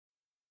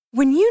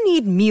When you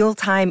need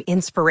mealtime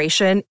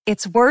inspiration,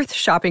 it's worth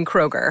shopping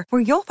Kroger,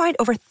 where you'll find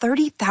over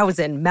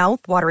 30,000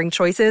 mouth-watering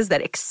choices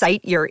that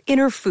excite your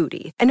inner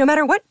foodie. And no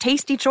matter what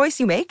tasty choice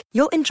you make,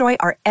 you'll enjoy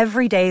our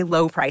everyday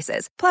low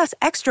prices, plus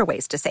extra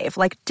ways to save,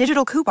 like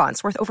digital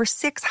coupons worth over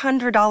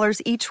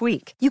 $600 each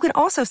week. You can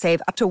also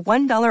save up to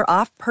 $1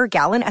 off per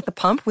gallon at the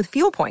pump with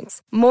fuel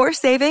points. More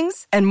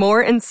savings and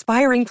more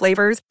inspiring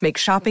flavors make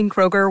shopping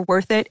Kroger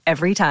worth it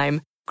every time.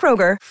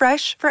 Kroger,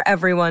 fresh for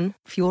everyone.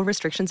 Fuel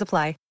restrictions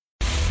apply.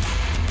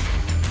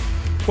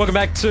 Welcome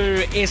back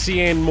to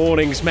SEN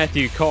Mornings.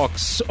 Matthew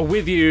Cox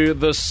with you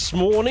this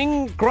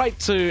morning. Great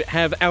to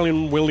have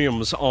Alan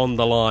Williams on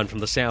the line from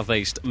the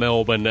southeast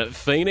Melbourne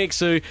Phoenix,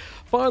 who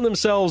find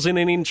themselves in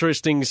an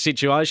interesting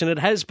situation. It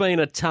has been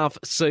a tough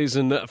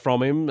season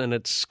from him, and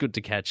it's good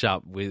to catch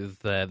up with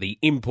the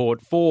import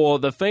for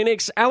the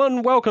Phoenix.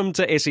 Alan, welcome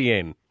to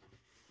SEN.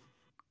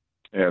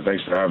 Yeah,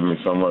 thanks for having me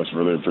so much.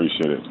 Really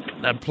appreciate it.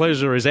 A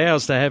pleasure is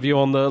ours to have you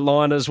on the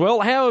line as well.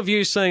 How have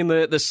you seen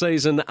the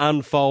season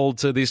unfold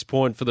to this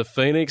point for the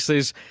Phoenix?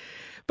 There's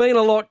been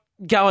a lot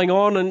going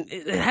on, and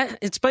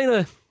it's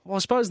been I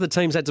suppose the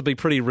team's had to be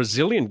pretty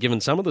resilient given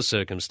some of the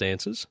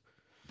circumstances.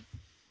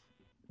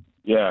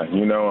 Yeah,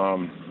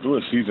 through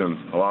a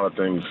season, a lot of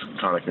things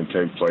kind of can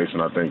take place,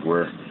 and I think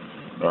we're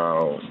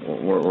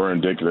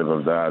indicative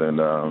of that. And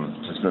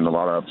it's been a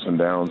lot of ups and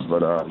downs,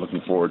 but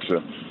looking forward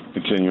to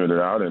continuing it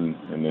out and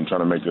then trying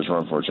to make this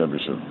run for a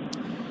championship.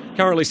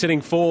 Currently sitting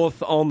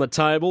fourth on the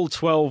table,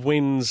 12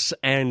 wins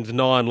and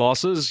 9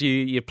 losses.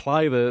 You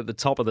play the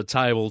top of the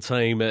table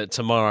team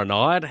tomorrow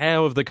night.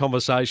 How have the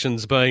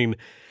conversations been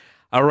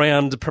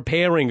around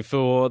preparing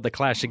for the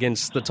clash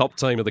against the top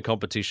team of the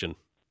competition?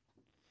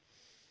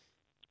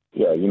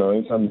 Yeah,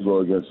 anytime you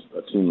go against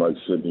a team like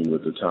Sydney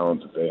with the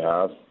talent that they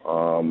have,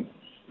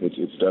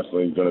 it's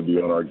definitely going to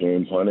be on our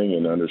game planning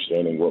and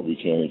understanding what we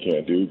can and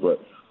can't do. But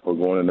we're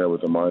going in there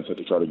with the mindset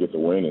to try to get the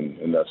win,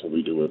 and that's what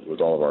we do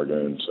with all of our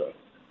games. So.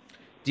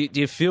 Do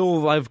you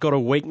feel they've got a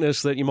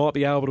weakness that you might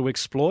be able to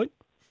exploit?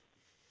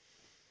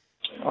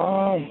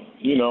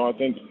 I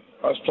think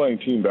us playing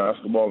team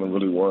basketball and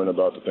really worrying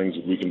about the things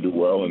that we can do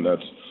well, and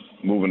that's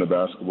moving the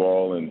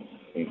basketball and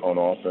on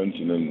offense,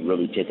 and then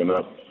really picking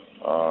up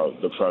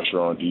the pressure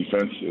on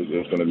defense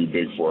is going to be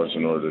big for us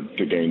in order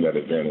to gain that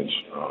advantage.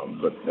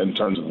 But in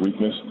terms of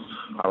weakness,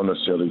 I don't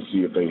necessarily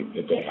see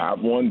if they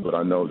have one, but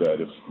I know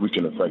that if we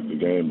can affect the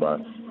game by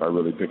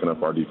really picking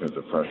up our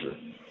defensive pressure.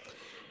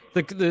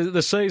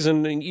 The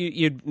season,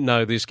 you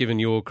know this given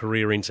your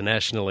career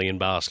internationally in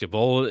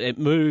basketball, it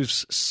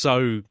moves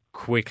so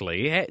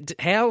quickly.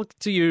 How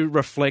do you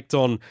reflect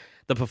on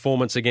the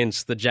performance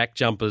against the Jack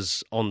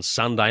Jumpers on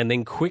Sunday and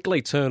then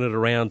quickly turn it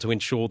around to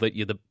ensure that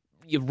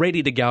you're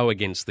ready to go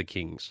against the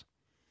Kings?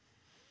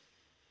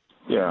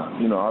 Yeah,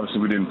 obviously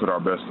we didn't put our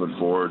best foot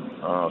forward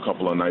a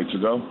couple of nights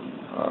ago.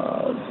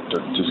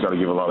 Just got to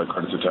give a lot of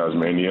credit to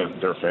Tasmania,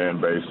 their fan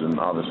base, and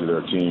obviously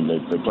their team.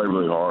 They play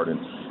really hard and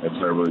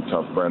play a really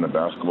tough brand of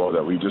basketball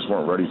that we just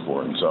weren't ready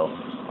for. And so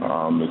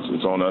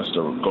it's on us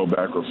to go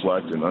back,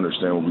 reflect, and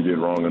understand what we did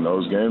wrong in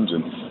those games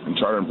and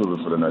try to improve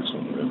it for the next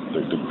one.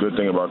 The good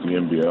thing about the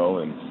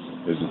NBL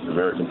is it's a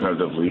very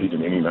competitive league,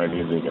 and any night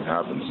anything can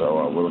happen.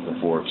 So we're looking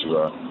forward to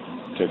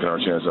taking our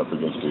chance up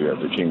against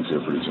the Kings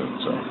here pretty soon.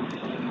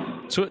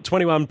 So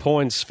 21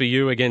 points for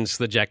you against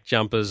the Jack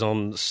Jumpers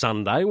on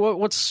Sunday.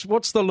 What's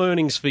the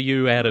learnings for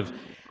you out of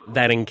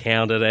that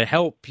encounter to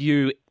help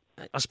you,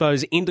 I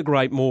suppose,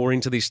 integrate more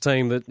into this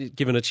team, that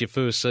given it's your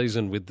first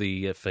season with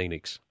the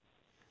Phoenix?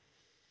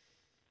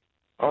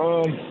 I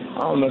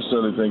don't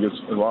necessarily think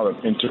it's a lot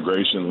of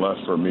integration left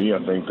for me. I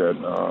think that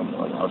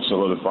I've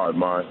solidified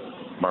my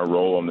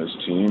role on this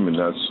team, and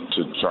that's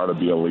to try to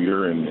be a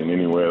leader in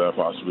any way that I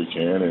possibly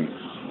can. And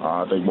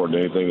I think more than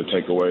anything, the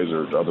takeaways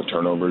are the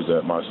turnovers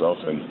that myself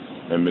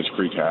and Mitch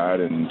Creek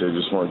had, and they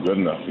just weren't good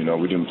enough.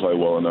 We didn't play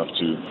well enough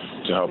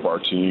to help our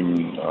team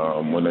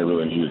when they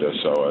really needed us.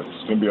 So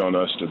it's going to be on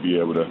us to be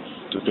able to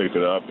pick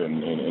it up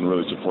and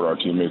really support our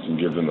teammates and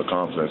give them the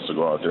confidence to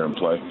go out there and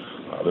play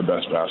the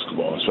best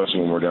basketball,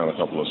 especially when we're down a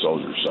couple of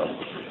soldiers. So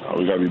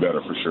we got to be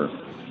better for sure.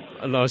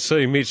 And I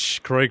see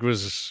Mitch Creek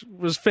was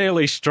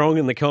fairly strong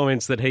in the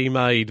comments that he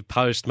made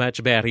post-match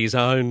about his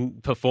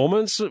own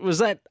performance. Was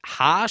that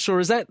harsh, or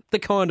is that the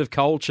kind of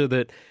culture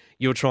that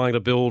you're trying to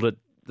build at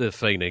the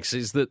Phoenix?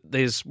 Is that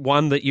there's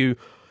one that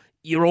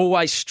you're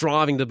always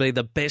striving to be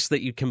the best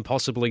that you can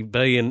possibly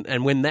be,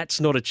 and when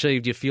that's not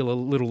achieved, you feel a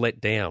little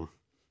let down?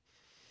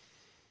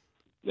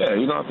 Yeah,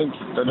 I think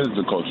that is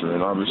the culture,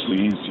 and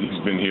obviously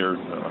he's been here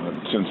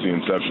since the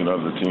inception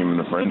of the team and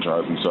the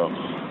franchise, and so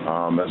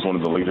as one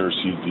of the leaders,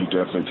 he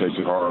definitely takes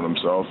it hard on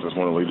himself. As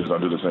one of the leaders, I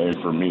do the same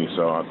for me.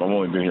 So I've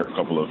only been here a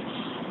couple of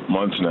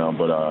months now,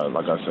 but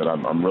like I said,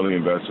 I'm really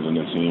invested in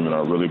the team, and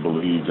I really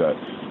believe that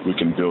we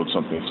can build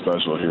something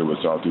special here with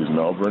Southeast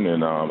Melbourne,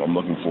 and I'm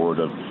looking forward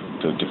to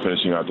to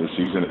finishing out this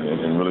season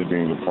and really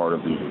being a part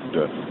of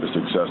the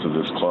success of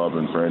this club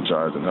and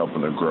franchise and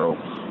helping to grow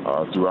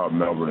throughout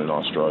Melbourne and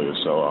Australia.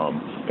 So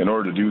in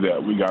order to do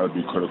that, we got to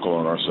be critical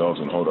on ourselves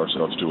and hold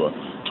ourselves to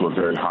a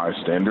very high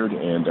standard.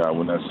 And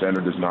when that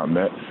standard is not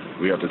met,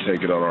 we have to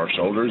take it on our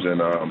shoulders and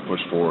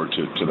push forward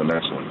to the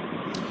next one.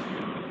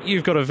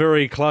 You've got a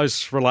very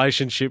close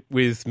relationship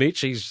with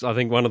Mitch. He's, I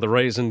think, one of the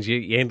reasons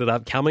you ended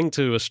up coming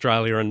to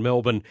Australia and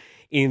Melbourne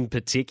in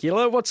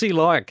particular. What's he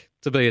like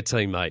to be a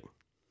teammate?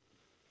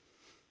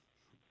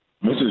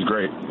 Mitch is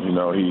great. You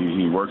know,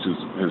 he works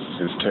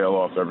his tail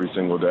off every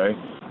single day,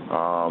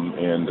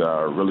 and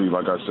really,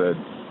 like I said,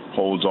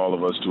 holds all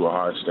of us to a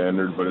high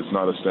standard, but it's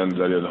not a standard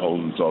that he doesn't hold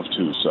himself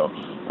to. So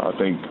I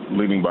think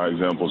leading by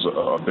example is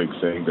a big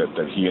thing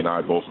that he and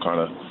I both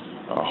kind of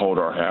hold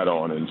our hat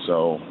on. And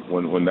so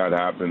when that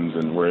happens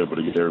and we're able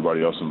to get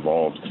everybody else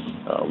involved,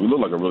 we look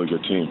like a really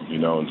good team, you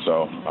know. And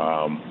so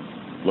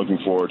looking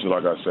forward to,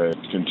 like I said,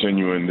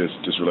 continuing this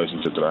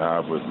relationship that I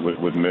have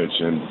with Mitch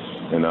and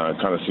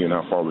kind of seeing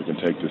how far we can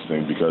take this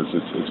thing, because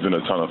it's been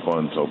a ton of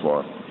fun so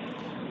far.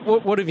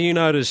 What have you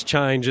noticed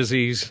change as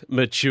he's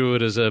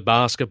matured as a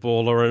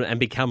basketballer and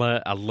become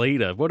a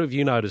leader? What have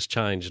you noticed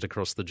changed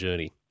across the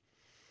journey?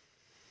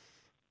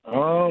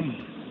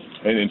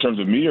 And in terms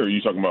of me, or are you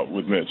talking about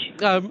with Mitch?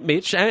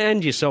 Mitch,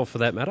 and yourself for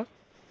that matter.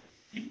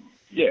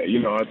 Yeah,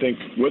 you know, I think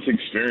with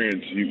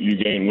experience, you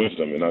gain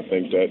wisdom. And I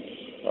think that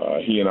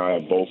he and I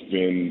have both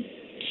been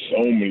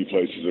so many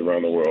places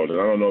around the world. And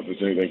I don't know if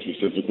there's anything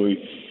specifically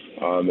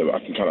that I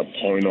can kind of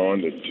point on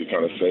to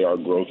kind of say our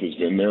growth has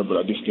been there. But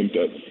I just think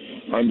that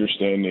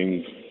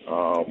understanding,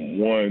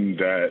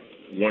 that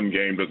one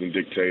game doesn't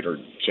dictate or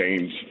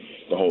change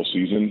the whole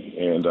season.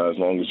 And as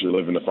long as you're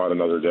living to fight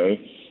another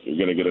day, you're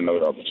going to get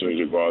another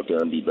opportunity to go out there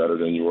and be better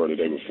than you were the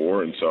day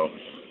before. And so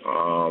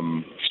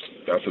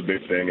that's a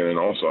big thing. And then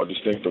also, I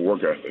just think the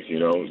work ethic, you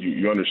know,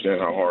 you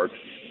understand how hard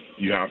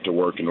you have to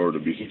work in order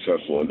to be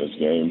successful in this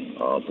game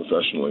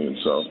professionally. And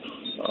so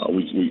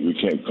we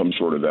can't come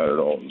short of that at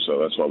all. And so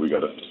that's why we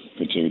got to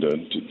continue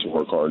to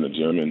work hard in the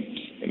gym and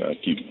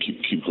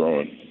keep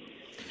growing.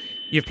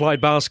 You've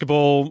played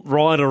basketball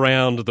right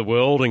around the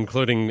world,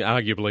 including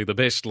arguably the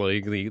best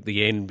league, the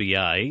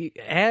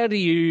NBA. How do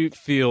you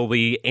feel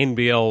the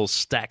NBL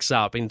stacks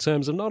up in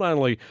terms of not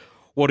only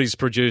what is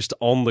produced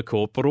on the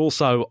court, but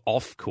also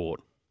off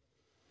court?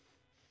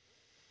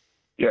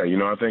 Yeah, you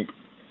know, I think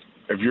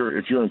if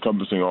you're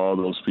encompassing all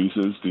those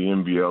pieces, the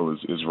NBL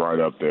is right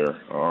up there.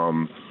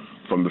 From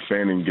the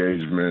fan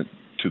engagement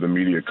to the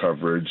media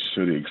coverage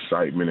to the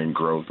excitement and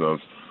growth of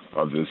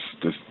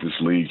this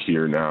league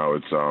here now,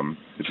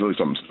 it's really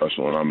something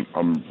special, and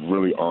I'm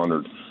really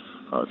honored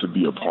to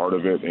be a part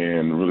of it,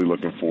 and really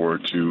looking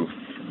forward to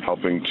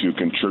helping to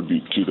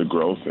contribute to the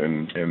growth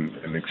and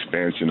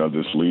expansion of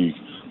this league,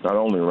 not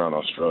only around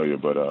Australia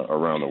but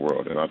around the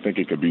world. And I think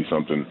it could be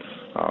something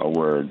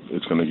where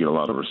it's going to get a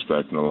lot of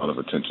respect and a lot of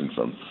attention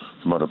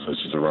from other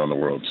places around the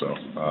world. So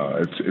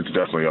it's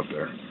definitely up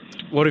there.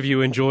 What have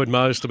you enjoyed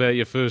most about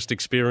your first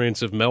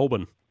experience of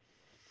Melbourne?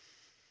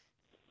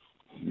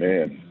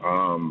 Man,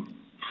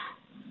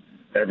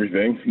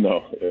 everything.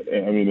 No,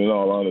 I mean, in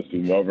all honesty,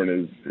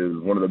 Melbourne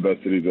is one of the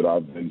best cities that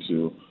I've been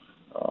to.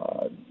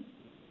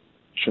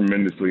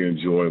 Tremendously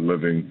enjoy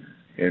living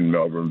in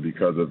Melbourne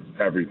because of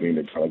everything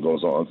that kind of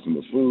goes on, from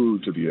the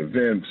food to the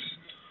events.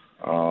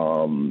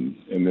 And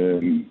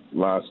then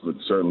last but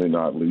certainly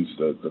not least,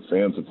 the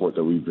fan support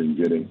that we've been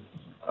getting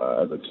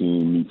as a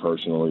team, me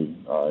personally,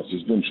 it's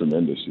just been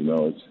tremendous. You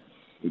know,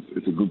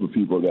 it's a group of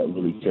people that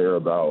really care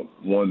about,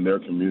 one, their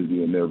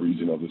community and their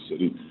region of the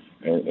city,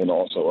 and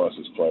also us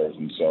as players.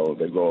 And so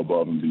they go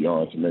above and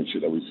beyond to make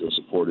sure that we feel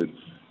supported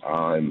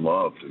and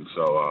loved. And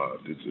so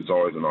it's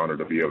always an honor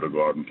to be able to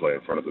go out and play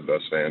in front of the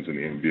best fans in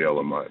the NBL,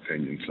 in my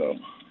opinion. So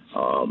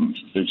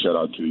big shout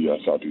out to the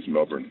Southeast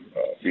Melbourne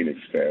Phoenix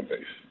fan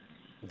base.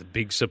 The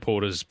big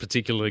supporters,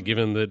 particularly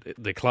given that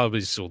the club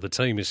is, or the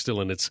team is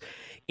still in its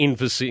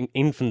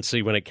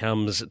infancy when it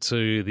comes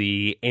to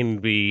the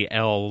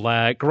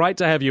NBL. Great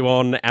to have you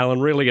on,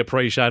 Alan. Really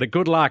appreciate it.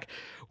 Good luck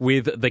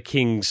with the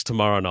Kings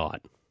tomorrow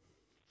night.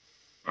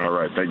 All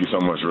right. Thank you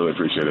so much. Really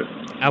appreciate it.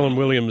 Alan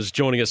Williams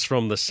joining us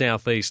from the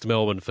Southeast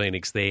Melbourne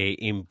Phoenix. They're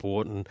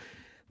important.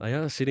 They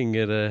are sitting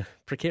at a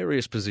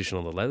precarious position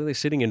on the ladder. They're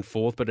sitting in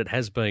fourth, but it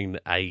has been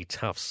a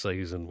tough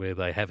season where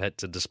they have had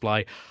to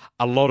display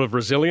a lot of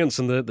resilience,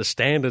 and the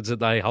standards that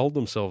they hold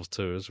themselves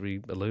to, as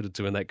we alluded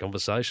to in that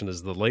conversation,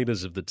 as the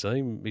leaders of the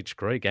team, Mitch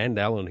Creek and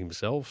Alan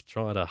himself,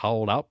 trying to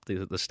hold up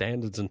the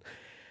standards and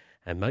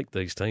make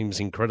these teams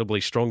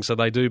incredibly strong so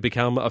they do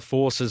become a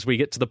force as we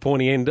get to the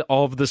pointy end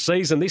of the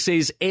season. This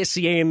is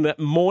SEN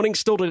Morning.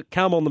 Still to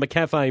come on the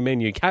McCafe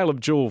menu, Caleb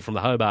Jewell from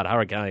the Hobart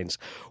Hurricanes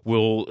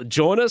will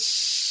join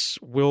us.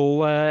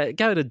 We'll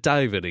go to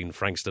David in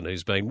Frankston,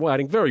 who's been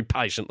waiting very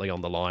patiently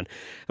on the line.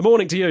 Good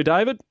morning to you,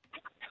 David.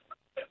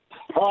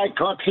 Hi,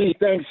 Coxie.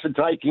 Thanks for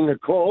taking the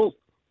call.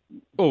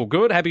 All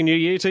good. Happy New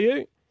Year to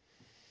you.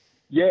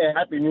 Yeah,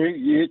 Happy New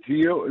Year to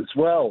you as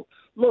well.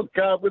 Look,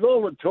 with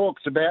all the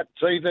talks about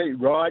TV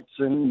rights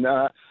and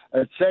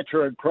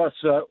etc., across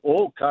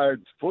all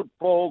codes,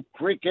 football,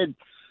 cricket,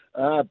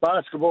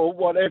 basketball,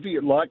 whatever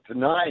you'd like to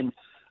name.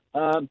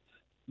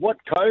 What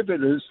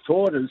COVID has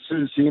taught us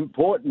is the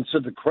importance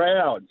of the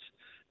crowds.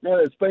 Now,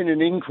 there's been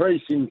an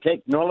increase in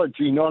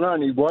technology, not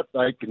only what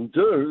they can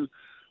do,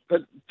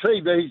 but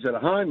TVs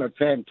at home are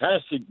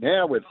fantastic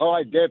now with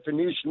high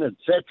definition,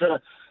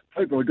 etc.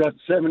 People have got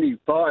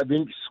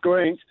 75-inch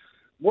screens.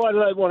 Why do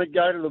they want to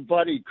go to the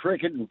bloody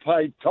cricket and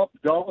pay top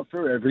dollar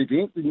for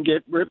everything and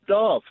get ripped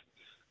off?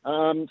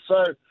 So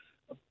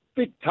a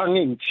bit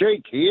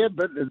tongue-in-cheek here,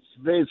 but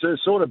there's a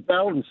sort of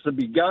balance to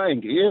be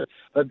gained here.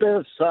 They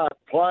better start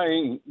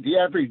playing the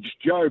average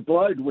Joe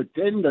Blow to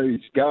attend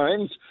these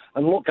games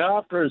and look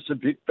after us a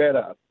bit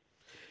better.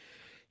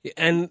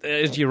 And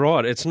as you're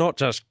right, it's not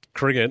just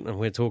cricket, and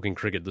we're talking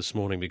cricket this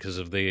morning because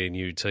of their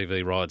new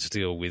TV rights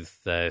deal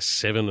with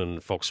Seven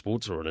and Fox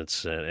Sports, or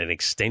it's an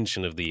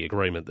extension of the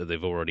agreement that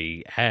they've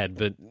already had.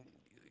 But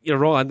you're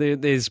right,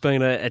 there's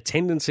been a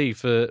tendency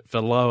for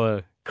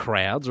lower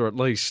crowds, or at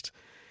least,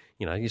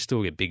 you know, you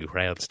still get big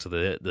crowds to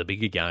the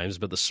bigger games,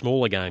 but the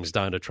smaller games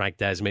don't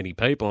attract as many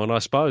people. And I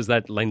suppose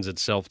that lends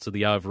itself to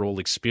the overall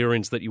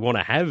experience that you want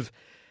to have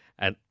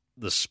at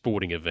the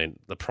sporting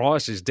event. The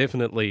price is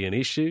definitely an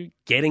issue.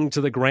 Getting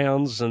to the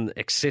grounds and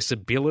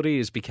accessibility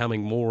is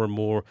becoming more and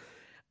more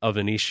of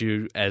an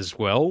issue as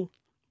well.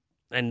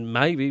 And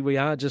maybe we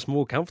are just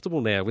more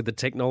comfortable now with the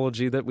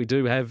technology that we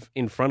do have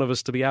in front of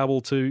us to be able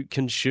to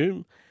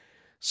consume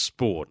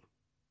sport.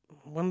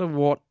 I wonder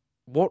what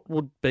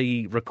would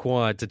be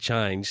required to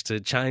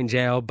change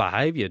our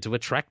behaviour, to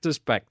attract us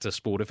back to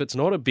sport. If it's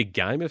not a big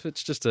game, if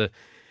it's just a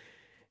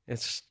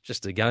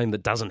game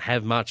that doesn't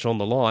have much on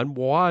the line,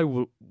 why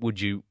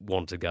would you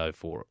want to go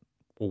for it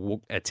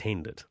or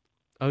attend it?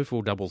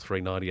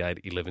 0433 98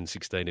 11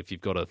 16 if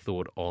you've got a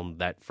thought on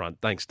that front.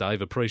 Thanks,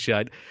 Dave.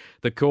 Appreciate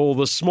the call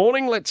this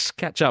morning. Let's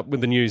catch up with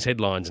the news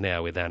headlines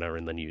now with Anna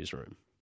in the newsroom.